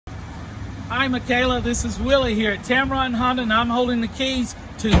Hi, Mikayla. This is Willie here at Tameron Honda, and I'm holding the keys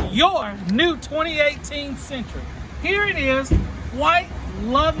to your new 2018 Sentra. Here it is, white,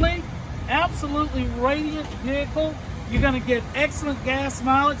 lovely, absolutely radiant vehicle. You're going to get excellent gas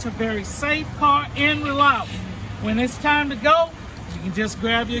mileage, a very safe car, and reliable. When it's time to go, you can just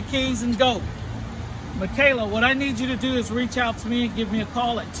grab your keys and go. Mikayla, what I need you to do is reach out to me and give me a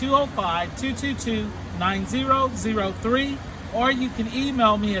call at 205-222-9003. Or you can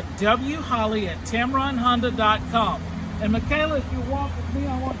email me at wholly@tameronhonda.com. And Mikayla, if you walk with me,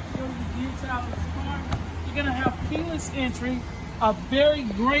 I want to show you the inside of this car. You're going to have keyless entry, a very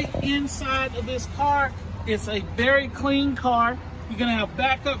great inside of this car. It's a very clean car. You're going to have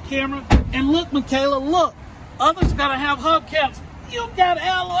backup camera. And look, Mikayla, look. Others got to have hubcaps. You've got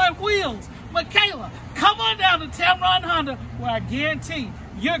alloy wheels. Mikayla, come on down to Tameron Honda, where I guarantee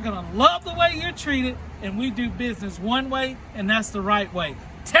you're going to love the way you're treated, and we do business one way, and that's the right way.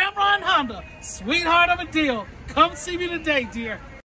 Tameron Honda, sweetheart of a deal. Come see me today, dear.